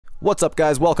What's up,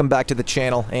 guys? Welcome back to the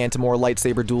channel and to more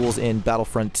Lightsaber Duels in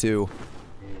Battlefront 2.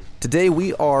 Today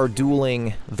we are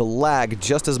dueling the lag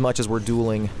just as much as we're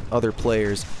dueling other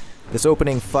players. This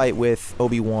opening fight with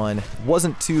Obi-Wan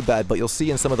wasn't too bad, but you'll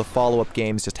see in some of the follow-up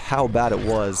games just how bad it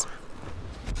was.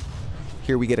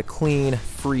 Here we get a clean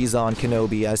freeze on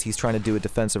Kenobi as he's trying to do a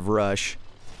defensive rush.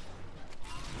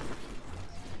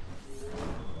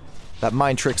 That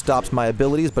mind trick stops my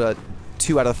abilities, but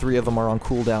 2 out of 3 of them are on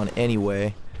cooldown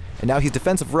anyway. And now he's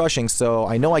defensive rushing, so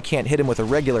I know I can't hit him with a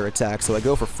regular attack, so I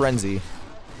go for Frenzy.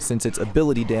 Since it's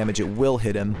ability damage, it will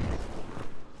hit him.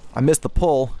 I missed the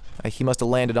pull. He must have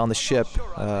landed on the ship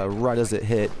right as it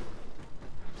hit.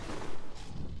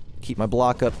 Keep my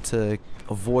block up to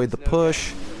avoid the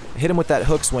push. Hit him with that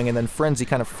hook swing, and then Frenzy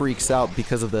kind of freaks out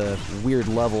because of the weird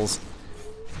levels.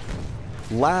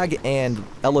 Lag and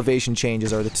elevation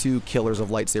changes are the 2 killers of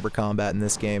lightsaber combat in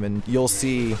this game, and you'll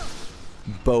see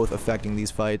both affecting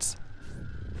these fights.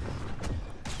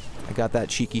 I got that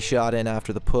cheeky shot in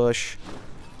after the push.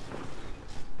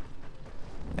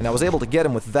 And I was able to get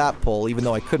him with that pull, even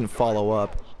though I couldn't follow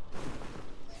up.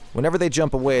 Whenever they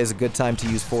jump away is a good time to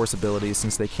use force abilities,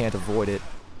 since they can't avoid it.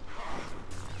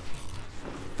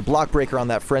 The block breaker on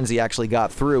that Frenzy actually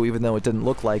got through, even though it didn't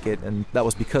look like it, and that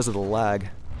was because of the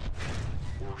lag.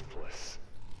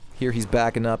 Here he's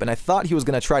backing up, and I thought he was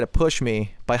going to try to push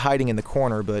me by hiding in the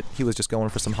corner, but he was just going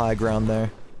for some high ground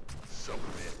there.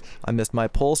 I missed my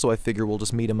pull, so I figure we'll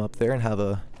just meet him up there and have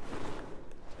a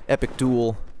epic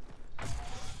duel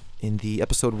in the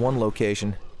episode 1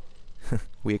 location.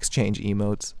 We exchange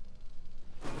emotes.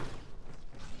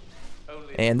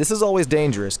 And this is always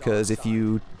dangerous, because if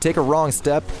you take a wrong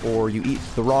step or you eat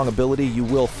the wrong ability, you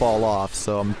will fall off,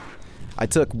 so I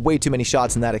took way too many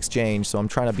shots in that exchange, so I'm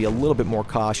trying to be a little bit more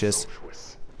cautious.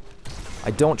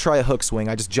 I don't try a hook swing,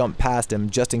 I just jump past him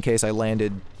just in case I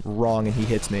landed wrong and he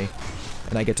hits me.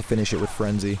 And I get to finish it with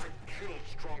Frenzy.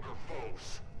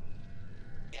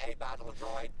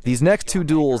 These next 2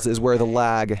 duels is where the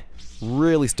lag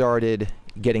really started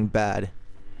getting bad.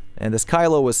 And this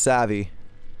Kylo was savvy.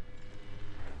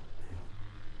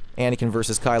 Anakin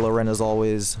versus Kylo Ren is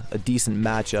always a decent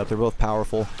matchup, they're both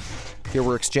powerful. Here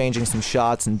we're exchanging some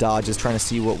shots and dodges, trying to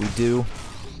see what we do.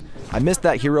 I missed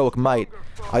that Heroic Might.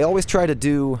 I always try to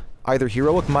do either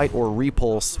Heroic Might or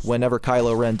Repulse whenever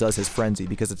Kylo Ren does his Frenzy,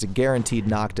 because it's a guaranteed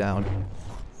knockdown.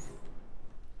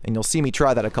 And you'll see me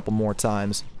try that a couple more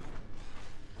times.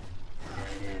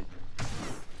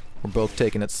 We're both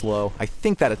taking it slow. I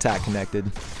think that attack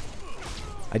connected.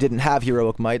 I didn't have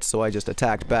Heroic Might, so I just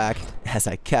attacked back as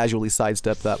I casually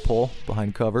sidestepped that pull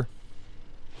behind cover.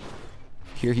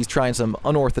 Here he's trying some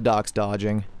unorthodox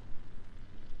dodging.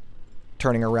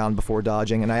 Turning around before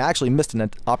dodging, and I actually missed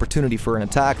an opportunity for an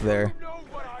attack there.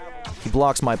 He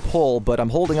blocks my pull, but I'm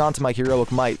holding on to my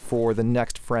Heroic Might for the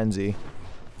next Frenzy.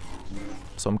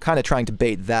 So I'm kind of trying to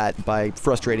bait that by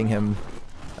frustrating him,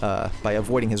 by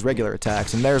avoiding his regular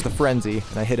attacks. And there's the Frenzy,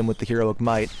 and I hit him with the Heroic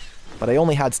Might. But I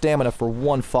only had stamina for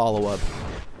 1 follow-up.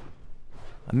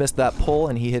 I missed that pull,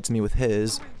 and he hits me with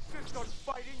his.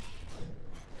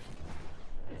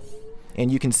 And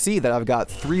you can see that I've got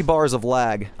 3 bars of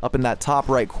lag up in that top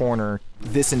right corner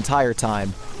this entire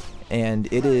time.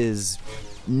 And it is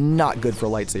not good for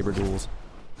lightsaber duels.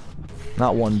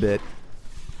 Not one bit.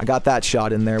 I got that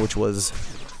shot in there, which was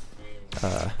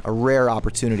a rare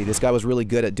opportunity. This guy was really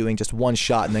good at doing just 1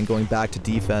 shot and then going back to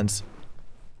defense.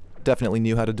 Definitely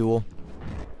knew how to duel.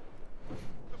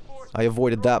 I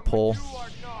avoided that pull.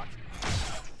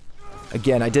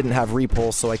 Again, I didn't have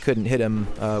Repulse, so I couldn't hit him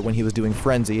when he was doing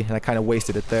Frenzy, and I kind of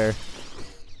wasted it there.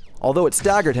 Although it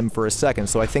staggered him for a second,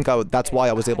 so I think that's why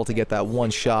I was able to get that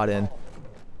 1 shot in.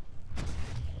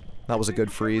 That was a good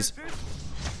freeze.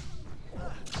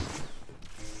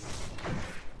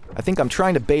 I think I'm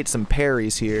trying to bait some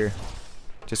parries here.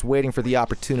 Just waiting for the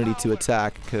opportunity to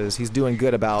attack, because he's doing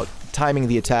good about timing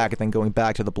the attack and then going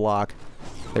back to the block.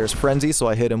 There's Frenzy, so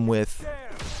I hit him with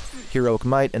Heroic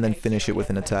Might and then finish it with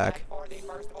an attack.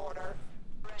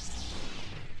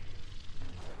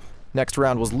 Next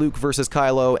round was Luke versus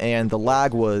Kylo, and the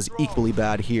lag was equally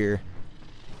bad here,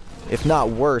 if not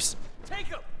worse.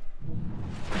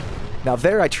 Now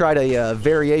there I tried a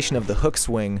variation of the hook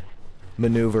swing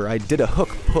maneuver. I did a hook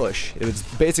push. It was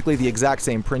basically the exact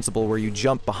same principle where you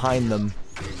jump behind them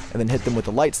and then hit them with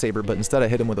a lightsaber, but instead I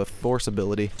hit them with a force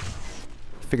ability.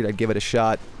 Figured I'd give it a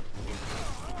shot.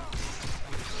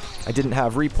 I didn't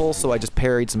have Repulse, so I just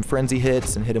parried some Frenzy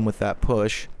hits and hit him with that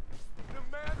push.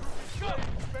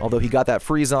 Although he got that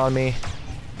freeze on me.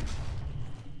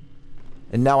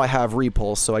 And now I have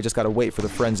Repulse, so I just gotta wait for the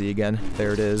Frenzy again.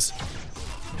 There it is.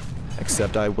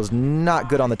 Except I was not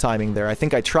good on the timing there. I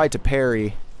think I tried to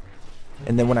parry,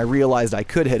 and then when I realized I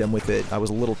could hit him with it, I was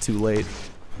a little too late.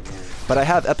 But I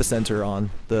have Epicenter on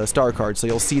the star card, so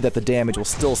you'll see that the damage will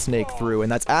still snake through,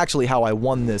 and that's actually how I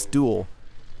won this duel.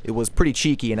 It was pretty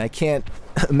cheeky, and I can't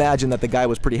imagine that the guy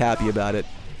was pretty happy about it.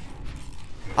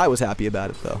 I was happy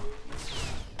about it, though.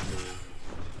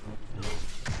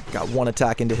 Got one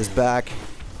attack into his back.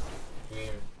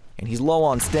 And he's low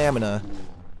on stamina,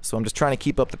 so I'm just trying to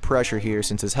keep up the pressure here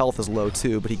since his health is low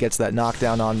too, but he gets that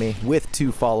knockdown on me with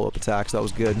 2 follow-up attacks. That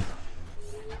was good.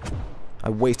 I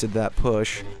wasted that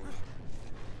push.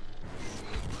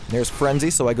 There's Frenzy,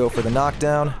 so I go for the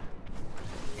knockdown.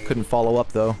 Couldn't follow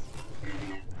up though.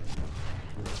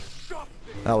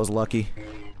 That was lucky.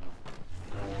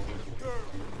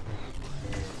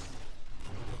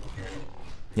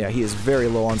 Yeah, he is very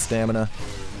low on stamina.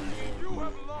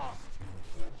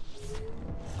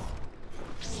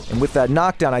 And with that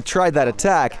knockdown, I tried that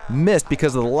attack, missed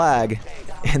because of the lag,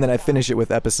 and then I finish it with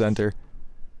Epicenter.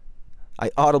 I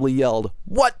audibly yelled,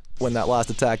 "What?" when that last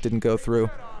attack didn't go through.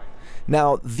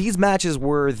 Now, these matches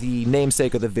were the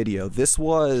namesake of the video. This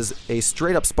was a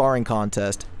straight-up sparring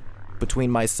contest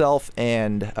between myself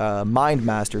and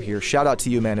Mindmaster here. Shout out to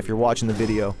you, man, if you're watching the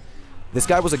video. This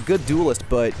guy was a good duelist,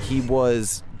 but he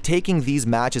was taking these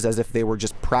matches as if they were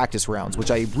just practice rounds,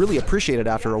 which I really appreciated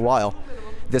after a while.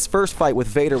 This first fight with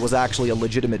Vader was actually a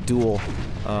legitimate duel.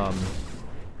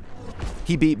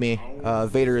 He beat me.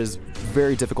 Vader is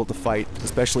very difficult to fight,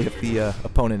 especially if the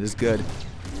opponent is good.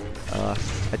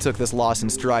 I took this loss in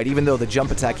stride, even though the jump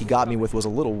attack he got me with was a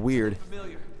little weird.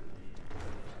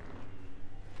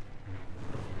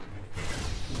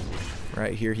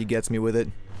 Right here, he gets me with it.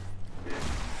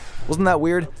 Wasn't that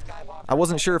weird? I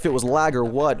wasn't sure if it was lag or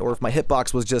what, or if my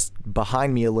hitbox was just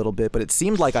behind me a little bit, but it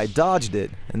seemed like I dodged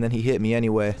it, and then he hit me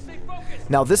anyway.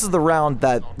 Now, this is the round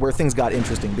where things got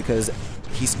interesting, because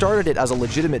he started it as a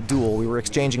legitimate duel. We were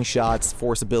exchanging shots,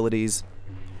 force abilities,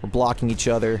 we're blocking each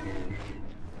other.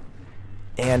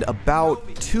 And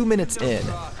about 2 minutes in,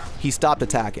 he stopped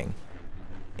attacking.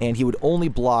 And he would only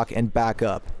block and back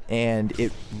up. And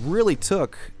it really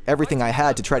took everything I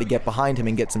had to try to get behind him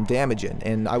and get some damage in.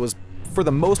 And I was, for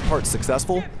the most part,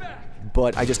 successful,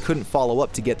 but I just couldn't follow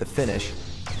up to get the finish.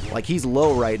 Like, he's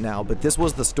low right now, but this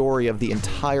was the story of the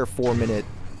entire 4-minute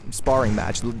sparring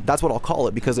match. That's what I'll call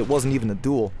it, because it wasn't even a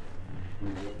duel.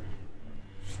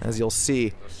 As you'll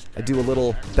see, I do a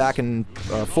little back and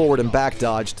forward and back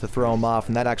dodge to throw him off,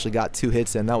 and that actually got 2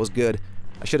 hits in. That was good.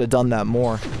 I should have done that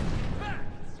more.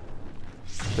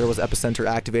 There was Epicenter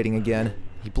activating again.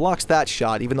 He blocks that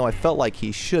shot, even though I felt like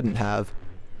he shouldn't have.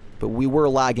 But we were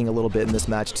lagging a little bit in this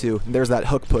match too. And there's that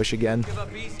hook push again.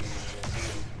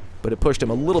 But it pushed him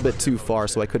a little bit too far,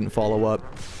 so I couldn't follow up.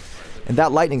 And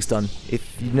that lightning stun,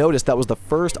 if you noticed, that was the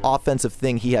first offensive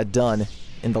thing he had done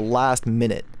in the last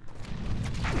minute.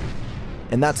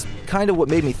 And that's kind of what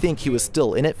made me think he was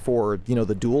still in it for, you know,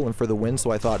 the duel and for the win,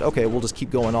 so I thought, okay, we'll just keep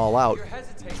going all out.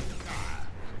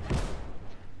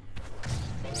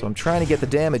 So I'm trying to get the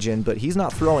damage in, but he's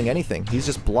not throwing anything. He's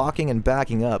just blocking and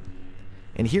backing up.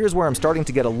 And here's where I'm starting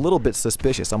to get a little bit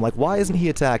suspicious. I'm like, why isn't he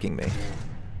attacking me?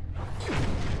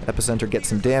 Epicenter gets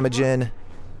some damage in.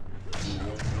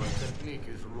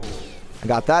 I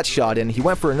got that shot in. He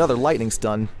went for another lightning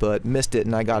stun, but missed it,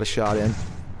 and I got a shot in.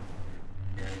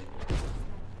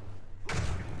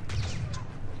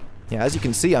 Yeah, as you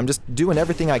can see, I'm just doing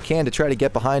everything I can to try to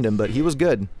get behind him, but he was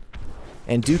good.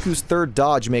 And Dooku's third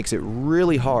dodge makes it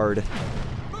really hard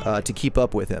to keep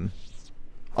up with him.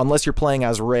 Unless you're playing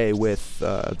as Rey with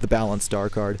the balanced star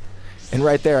card. And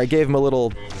right there, I gave him a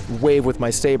little wave with my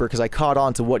saber because I caught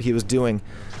on to what he was doing.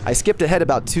 I skipped ahead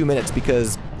about 2 minutes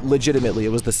because, legitimately, it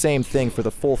was the same thing for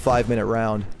the full 5-minute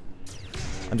round.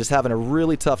 I'm just having a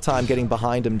really tough time getting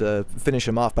behind him to finish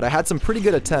him off, but I had some pretty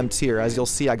good attempts here. As you'll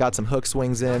see, I got some hook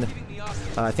swings in.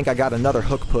 I think I got another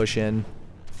hook push in.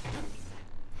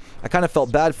 I kind of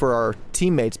felt bad for our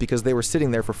teammates because they were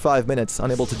sitting there for 5 minutes,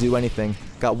 unable to do anything.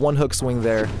 Got one hook swing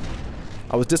there.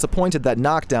 I was disappointed that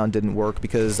knockdown didn't work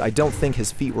because I don't think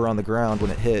his feet were on the ground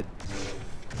when it hit.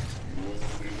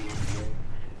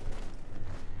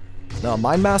 No,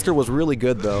 Mindmaster was really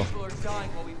good though.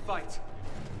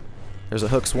 There's a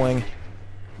hook swing.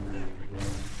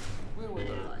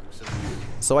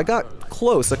 So I got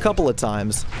close a couple of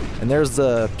times, and there's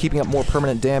keeping up more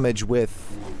permanent damage with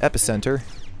Epicenter.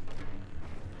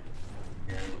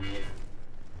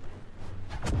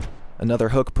 Another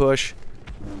hook push.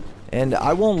 And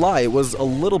I won't lie, it was a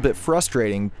little bit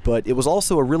frustrating, but it was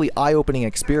also a really eye-opening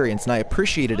experience, and I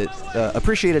appreciated it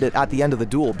at the end of the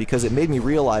duel because it made me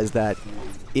realize that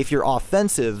If you're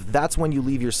offensive, that's when you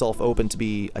leave yourself open to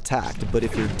be attacked. But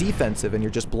if you're defensive and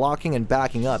you're just blocking and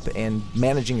backing up and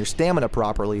managing your stamina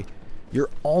properly, you're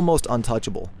almost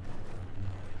untouchable.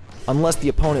 Unless the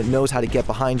opponent knows how to get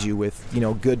behind you with, you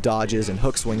know, good dodges and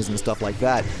hook swings and stuff like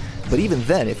that. But even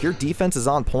then, if your defense is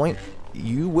on point,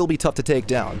 you will be tough to take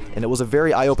down. And it was a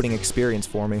very eye-opening experience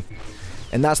for me.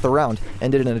 And that's the round.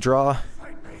 Ended in a draw.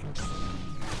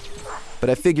 But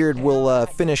I figured we'll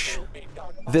finish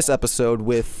this episode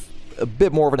with a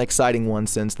bit more of an exciting one,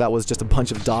 since that was just a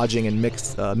bunch of dodging and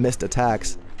missed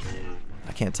attacks.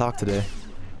 I can't talk today.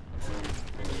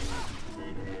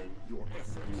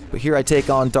 But here I take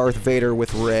on Darth Vader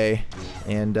with Rey,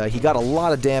 and he got a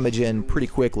lot of damage in pretty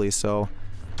quickly, so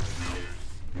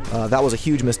that was a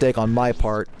huge mistake on my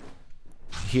part.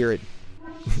 Here it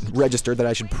registered that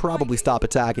I should probably stop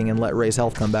attacking and let Rey's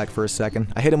health come back for a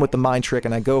second. I hit him with the mind trick,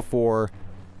 and I go for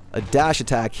a dash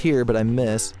attack here, but I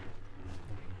miss.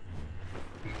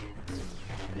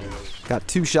 Got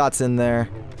 2 shots in there,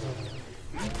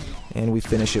 and we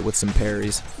finish it with some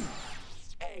parries.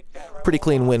 Pretty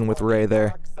clean win with Rey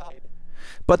there.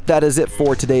 But that is it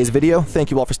for today's video.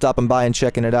 Thank you all for stopping by and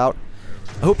checking it out.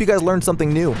 I hope you guys learned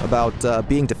something new about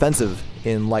being defensive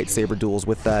in Lightsaber Duels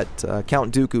with that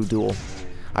Count Dooku duel.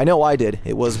 I know I did.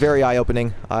 It was very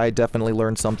eye-opening. I definitely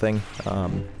learned something.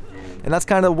 And that's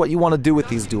kind of what you want to do with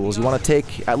these duels. You want to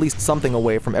take at least something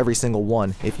away from every single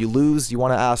one. If you lose, you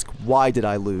want to ask, why did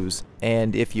I lose?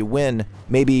 And if you win,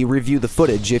 maybe review the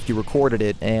footage if you recorded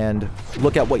it and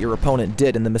look at what your opponent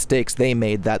did and the mistakes they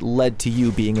made that led to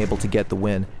you being able to get the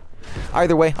win.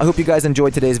 Either way, I hope you guys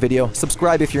enjoyed today's video.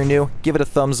 Subscribe if you're new, give it a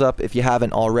thumbs up if you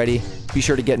haven't already. Be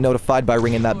sure to get notified by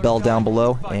ringing that bell down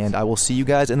below, and I will see you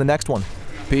guys in the next one.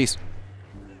 Peace.